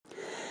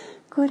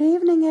Good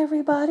evening,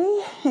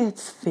 everybody.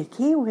 It's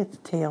Vicky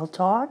with Tail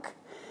Talk.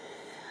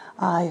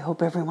 I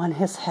hope everyone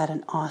has had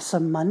an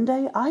awesome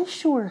Monday. I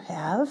sure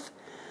have.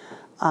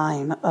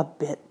 I'm a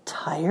bit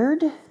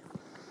tired,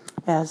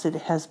 as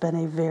it has been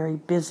a very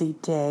busy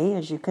day,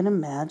 as you can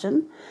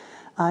imagine.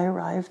 I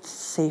arrived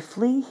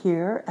safely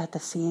here at the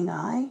Seeing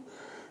Eye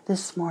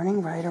this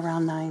morning, right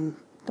around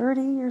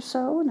 9:30 or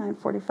so,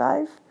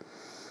 9:45.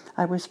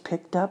 I was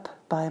picked up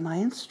by my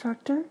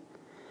instructor,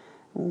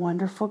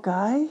 wonderful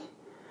guy.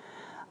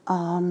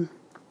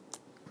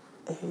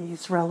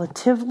 He's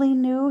relatively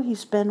new.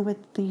 He's been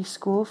with the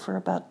school for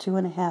about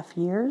 2.5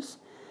 years.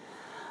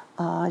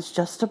 He's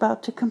just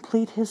about to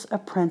complete his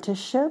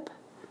apprenticeship.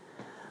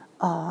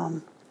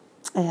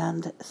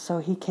 And so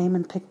he came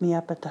and picked me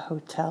up at the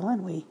hotel,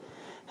 and we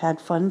had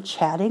fun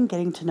chatting,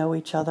 getting to know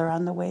each other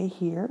on the way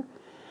here.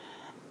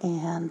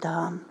 And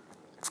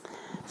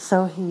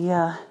so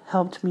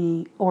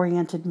he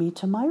oriented me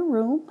to my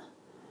room.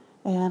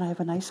 And I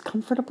have a nice,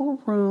 comfortable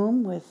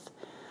room with,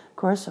 of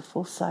course, a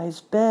full-size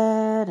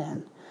bed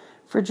and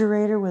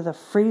refrigerator with a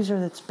freezer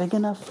that's big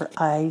enough for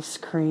ice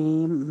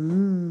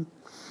cream,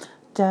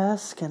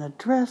 desk and a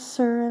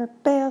dresser and a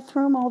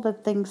bathroom, all the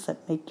things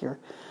that make your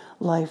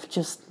life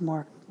just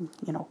more,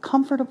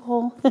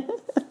 comfortable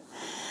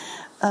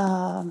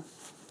and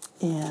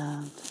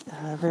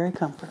very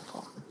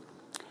comfortable.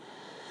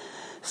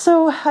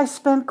 So I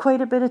spent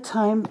quite a bit of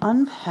time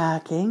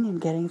unpacking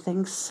and getting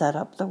things set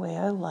up the way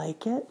I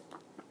like it.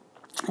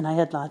 And I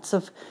had lots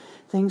of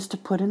things to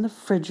put in the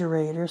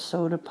refrigerator,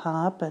 soda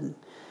pop and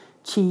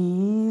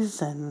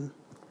cheese and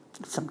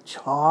some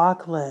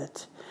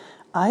chocolate.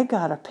 I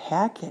got a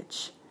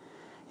package,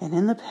 and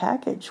in the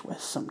package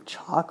was some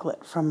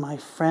chocolate from my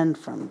friend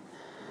from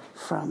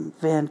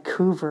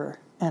Vancouver.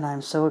 And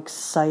I'm so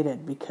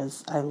excited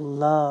because I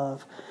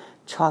love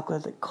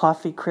chocolate,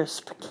 coffee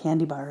crisp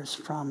candy bars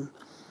from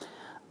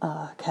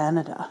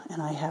Canada.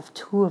 And I have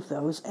 2 of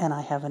those, and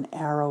I have an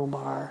Arrow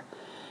bar.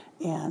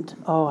 And,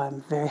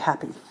 I'm very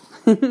happy.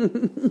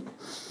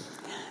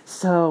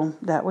 So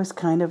that was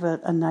kind of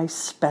a nice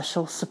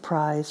special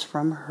surprise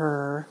from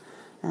her,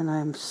 and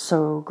I'm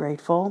so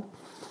grateful.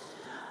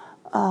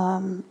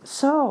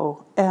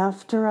 So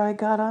after I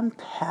got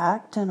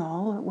unpacked and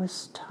all, it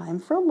was time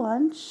for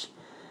lunch.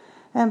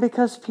 And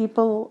because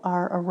people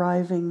are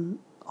arriving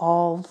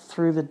all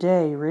through the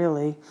day,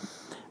 really,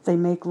 they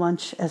make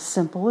lunch as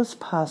simple as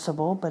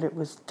possible, but it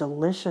was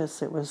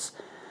delicious. It was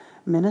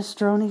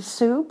minestrone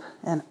soup,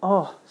 and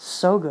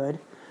so good,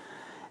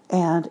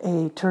 and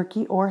a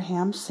turkey or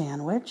ham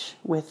sandwich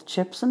with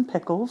chips and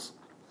pickles,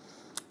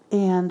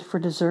 and for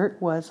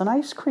dessert was an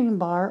ice cream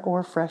bar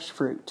or fresh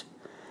fruit.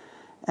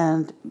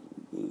 And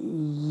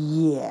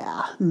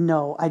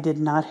no, I did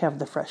not have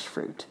the fresh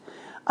fruit.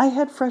 I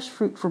had fresh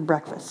fruit for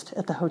breakfast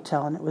at the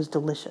hotel, and it was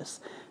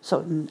delicious.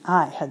 So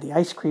I had the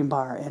ice cream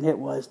bar, and it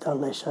was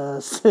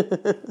delicious.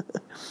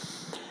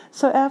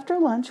 So after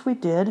lunch, we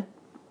did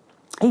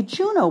a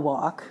Juno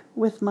walk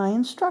with my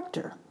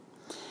instructor.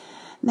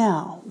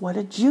 Now, what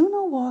a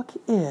Juno walk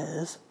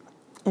is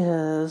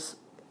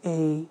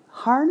a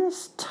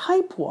harness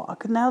type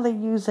walk. Now they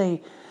use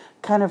a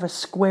kind of a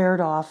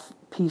squared off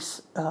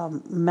piece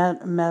of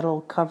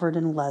metal covered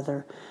in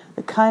leather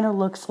that kind of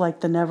looks like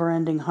the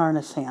never-ending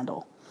harness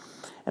handle.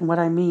 And what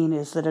I mean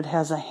is that it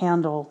has a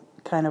handle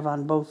kind of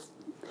on both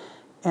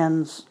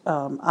ends,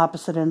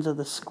 opposite ends of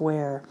the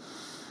square.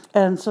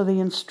 And so the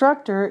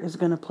instructor is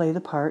going to play the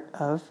part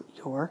of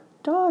your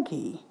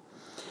doggy.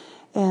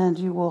 And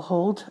you will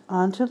hold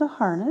onto the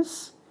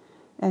harness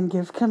and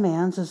give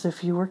commands as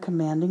if you were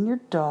commanding your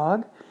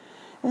dog.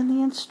 And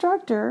the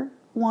instructor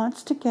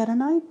wants to get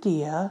an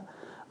idea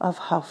of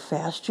how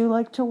fast you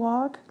like to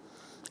walk,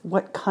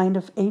 what kind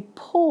of a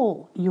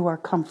pull you are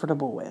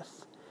comfortable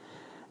with.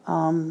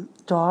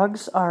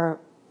 Dogs are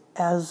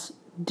as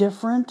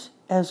different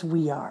as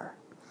we are.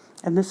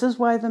 And this is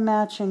why the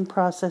matching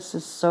process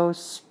is so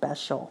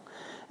special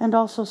and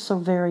also so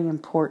very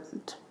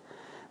important,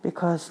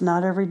 because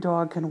not every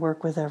dog can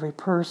work with every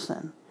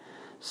person.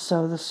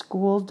 So the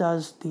school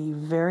does the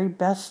very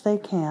best they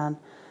can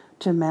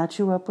to match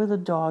you up with a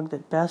dog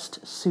that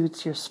best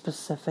suits your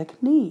specific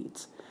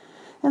needs.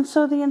 And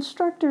so the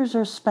instructors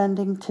are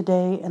spending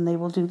today, and they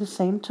will do the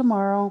same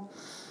tomorrow,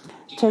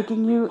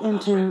 taking you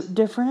into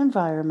different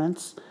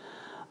environments.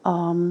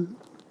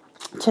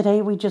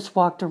 Today we just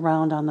walked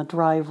around on the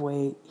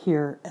driveway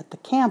here at the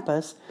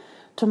campus.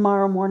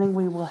 Tomorrow morning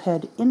we will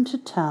head into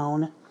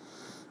town,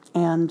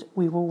 and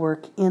we will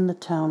work in the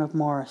town of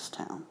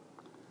Morristown.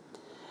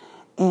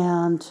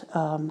 And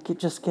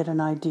just get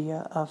an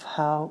idea of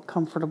how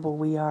comfortable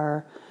we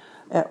are,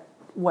 at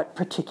what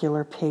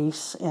particular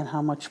pace, and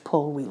how much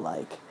pull we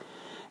like.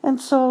 And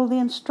so the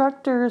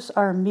instructors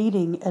are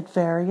meeting at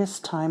various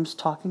times,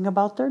 talking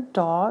about their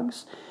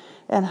dogs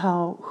and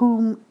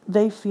whom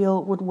they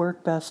feel would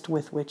work best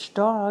with which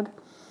dog.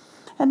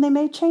 And they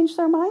may change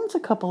their minds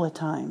a couple of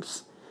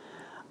times.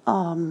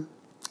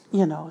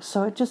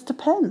 So it just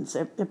depends.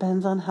 It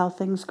depends on how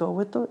things go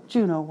with the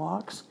Juno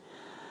walks.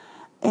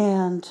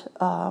 And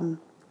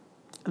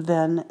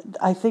then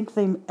I think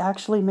they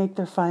actually make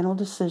their final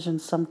decision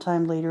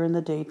sometime later in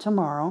the day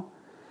tomorrow.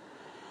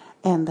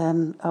 And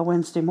then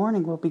Wednesday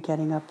morning we'll be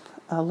getting up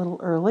a little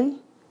early,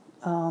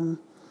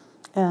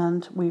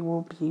 and we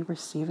will be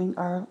receiving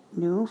our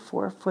new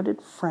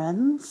 4-footed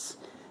friends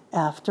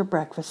after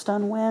breakfast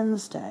on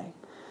Wednesday.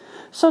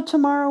 So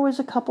tomorrow is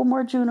a couple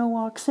more Juno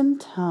walks in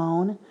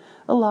town,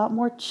 a lot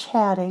more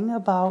chatting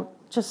about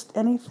just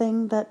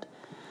anything that,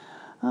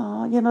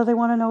 they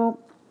want to know.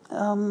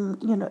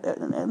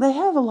 They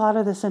have a lot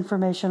of this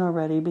information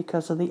already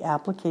because of the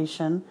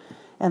application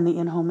and the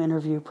in-home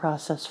interview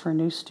process for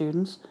new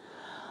students.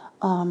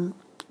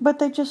 But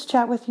they just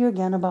chat with you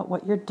again about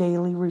what your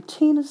daily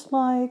routine is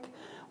like,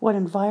 what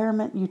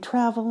environment you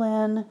travel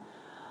in,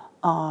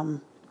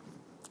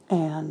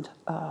 and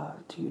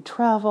do you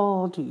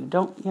travel? Do you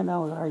don't?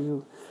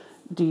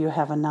 Do you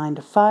have a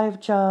 9-to-5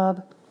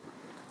 job?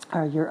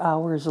 Are your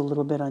hours a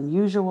little bit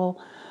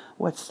unusual?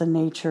 What's the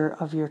nature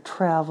of your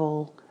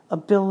travel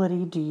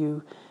ability? Do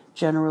you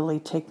generally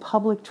take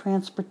public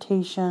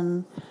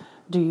transportation?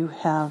 Do you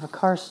have a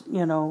car?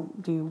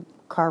 Do you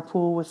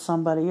carpool with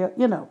somebody?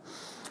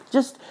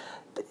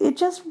 It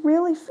just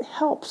really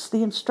helps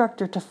the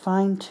instructor to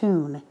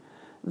fine-tune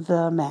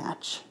the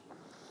match.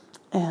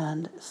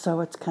 And so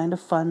it's kind of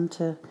fun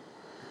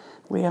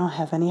we don't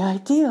have any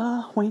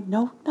idea. We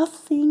know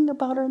nothing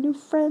about our new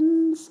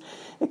friends,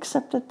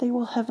 except that they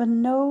will have a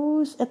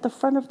nose at the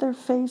front of their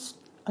face,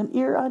 an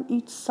ear on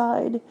each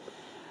side,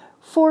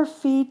 4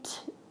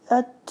 feet,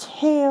 a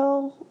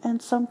tail,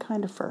 and some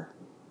kind of fur.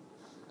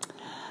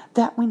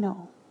 That we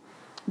know,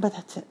 but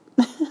that's it.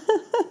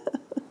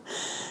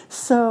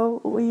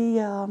 So we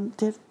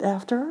did,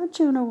 after our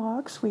Juno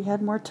walks, we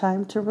had more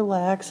time to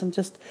relax and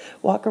just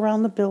walk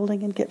around the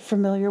building and get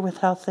familiar with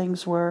how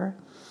things were.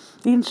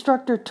 The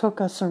instructor took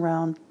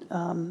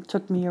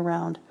me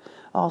around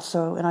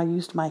also, and I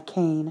used my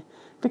cane,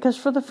 because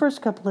for the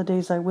first couple of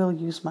days I will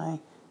use my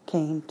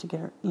cane to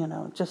get,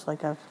 just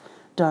like I've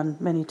done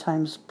many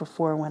times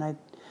before when I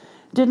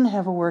didn't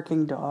have a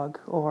working dog,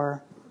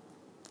 or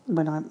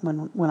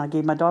when I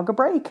gave my dog a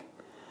break.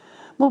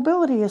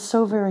 Mobility is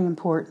so very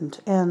important,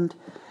 and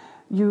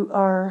you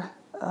are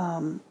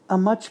a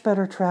much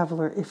better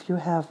traveler if you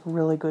have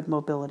really good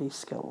mobility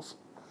skills.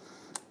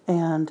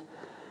 And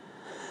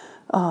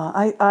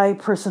I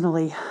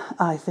personally,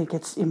 I think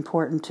it's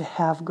important to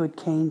have good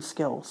cane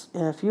skills.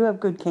 If you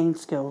have good cane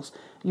skills,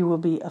 you will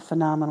be a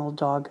phenomenal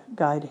dog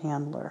guide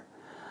handler.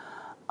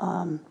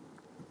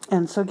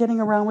 And so getting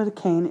around with a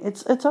cane,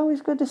 it's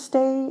always good to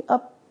stay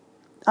up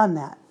on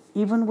that.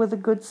 Even with a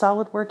good,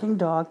 solid working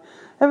dog,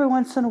 every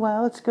once in a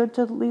while it's good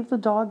to leave the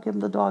dog, give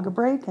the dog a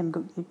break,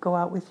 and go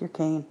out with your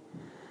cane.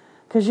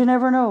 Because you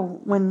never know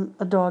when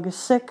a dog is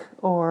sick,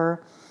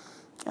 or,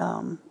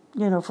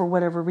 for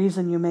whatever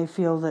reason you may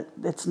feel that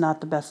it's not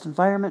the best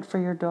environment for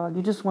your dog.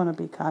 You just want to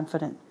be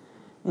confident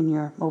in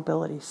your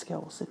mobility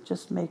skills. It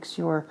just makes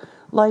your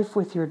life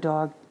with your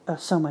dog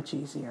so much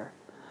easier.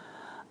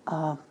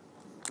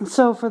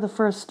 So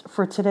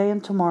for today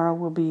and tomorrow,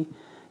 we'll be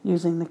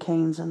using the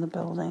canes in the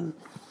building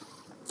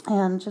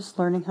and just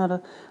learning how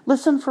to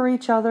listen for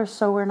each other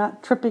so we're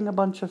not tripping a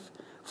bunch of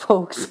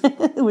folks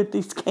with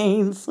these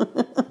canes.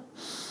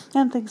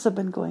 And things have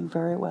been going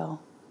very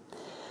well.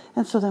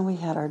 And so then we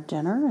had our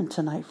dinner, and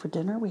tonight for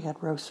dinner we had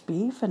roast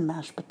beef and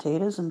mashed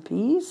potatoes and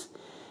peas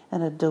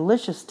and a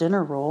delicious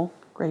dinner roll,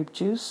 grape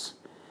juice,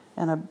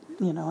 and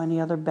any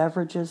other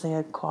beverages. They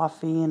had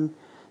coffee and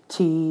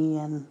tea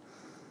and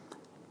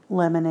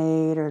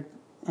lemonade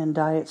and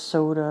diet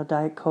soda,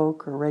 Diet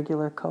Coke or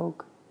regular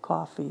Coke.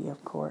 Coffee,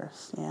 of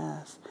course.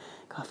 Yes,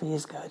 coffee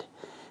is good.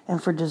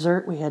 And for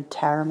dessert, we had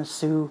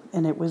tiramisu,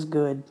 and it was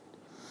good.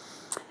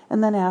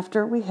 And then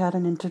after, we had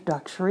an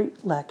introductory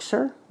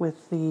lecture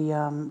with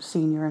the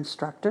senior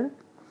instructor.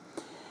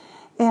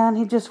 And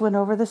he just went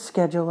over the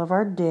schedule of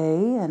our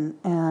day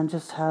and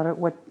just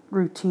what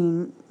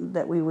routine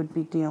that we would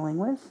be dealing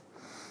with.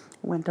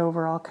 Went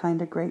over all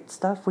kind of great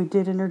stuff. We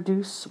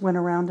went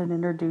around and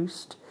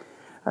introduced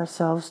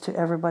ourselves to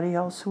everybody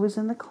else who was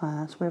in the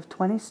class. We have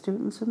 20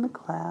 students in the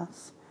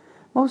class,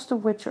 most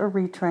of which are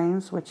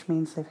retrains, which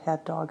means they've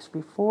had dogs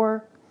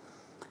before.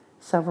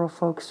 Several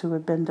folks who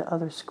had been to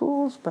other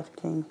schools but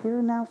came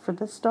here now for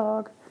this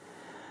dog.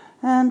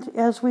 And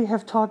as we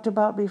have talked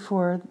about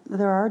before,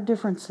 there are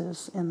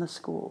differences in the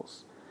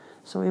schools.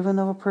 So even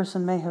though a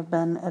person may have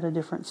been at a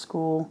different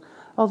school,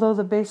 although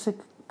the basic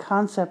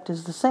concept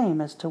is the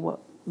same as to what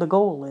the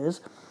goal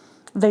is,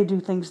 they do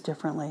things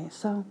differently.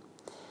 So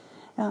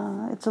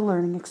it's a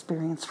learning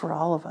experience for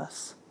all of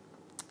us.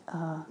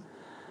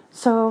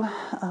 So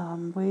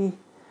we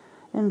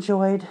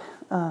enjoyed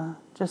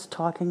just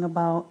talking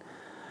about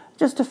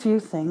just a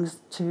few things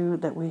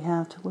that we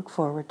have to look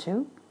forward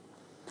to.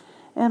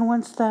 And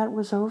once that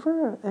was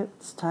over,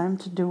 it's time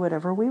to do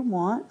whatever we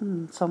want.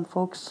 And some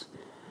folks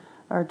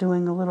are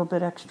doing a little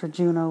bit extra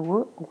Juno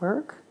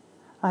work.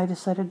 I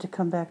decided to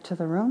come back to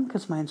the room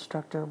because my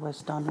instructor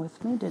was done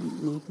with me,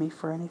 didn't need me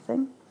for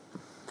anything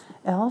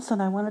else,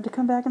 and I wanted to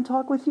come back and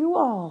talk with you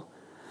all.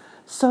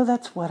 So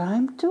that's what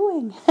I'm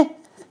doing.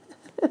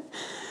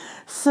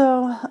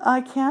 So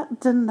I can't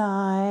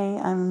deny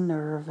I'm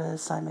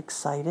nervous. I'm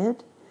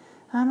excited.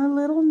 I'm a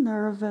little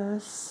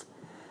nervous.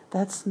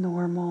 That's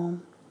normal.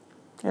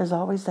 There's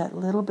always that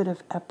little bit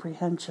of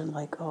apprehension,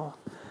 like, oh,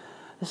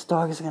 this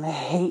dog is going to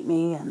hate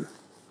me and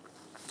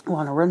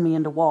want to run me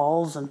into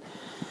walls. And,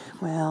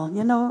 well,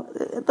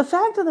 the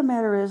fact of the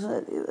matter is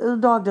the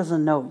dog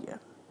doesn't know you.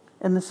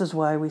 And this is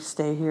why we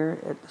stay here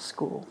at the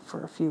school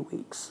for a few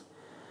weeks.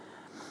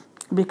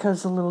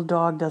 Because the little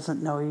dog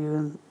doesn't know you,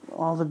 and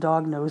all the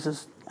dog knows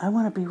is, I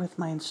want to be with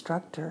my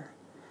instructor.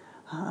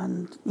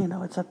 And,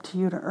 it's up to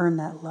you to earn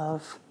that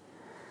love.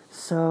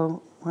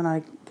 So when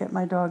I get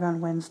my dog on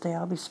Wednesday,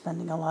 I'll be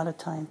spending a lot of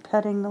time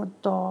petting the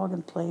dog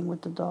and playing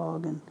with the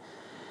dog and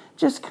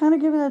just kind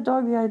of giving the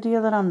dog the idea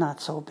that I'm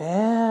not so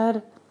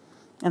bad.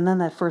 And then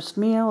that first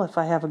meal, if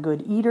I have a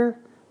good eater,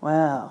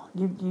 well,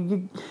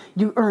 you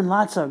earn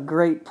lots of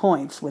great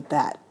points with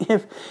that.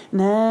 And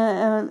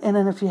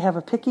then if you have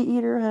a picky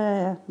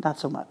eater, not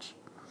so much.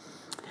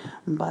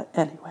 But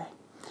anyway,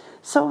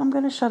 so I'm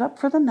going to shut up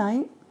for the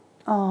night.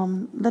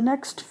 The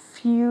next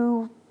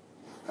few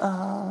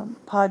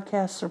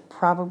podcasts are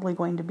probably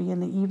going to be in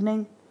the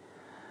evening.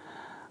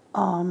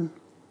 In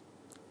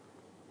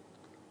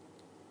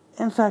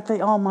fact, they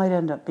all might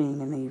end up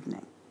being in the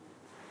evening.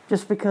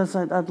 Just because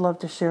I'd love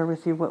to share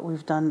with you what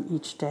we've done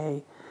each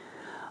day.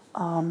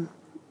 And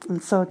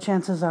so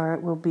chances are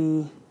it will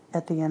be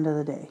at the end of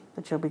the day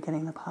that you'll be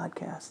getting the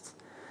podcasts.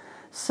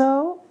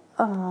 So,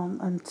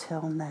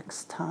 until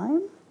next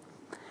time,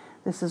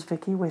 this is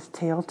Vicki with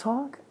Tail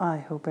Talk. I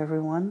hope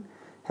everyone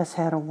has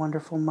had a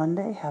wonderful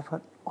Monday. Have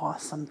an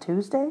awesome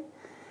Tuesday.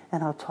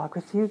 And I'll talk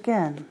with you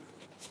again.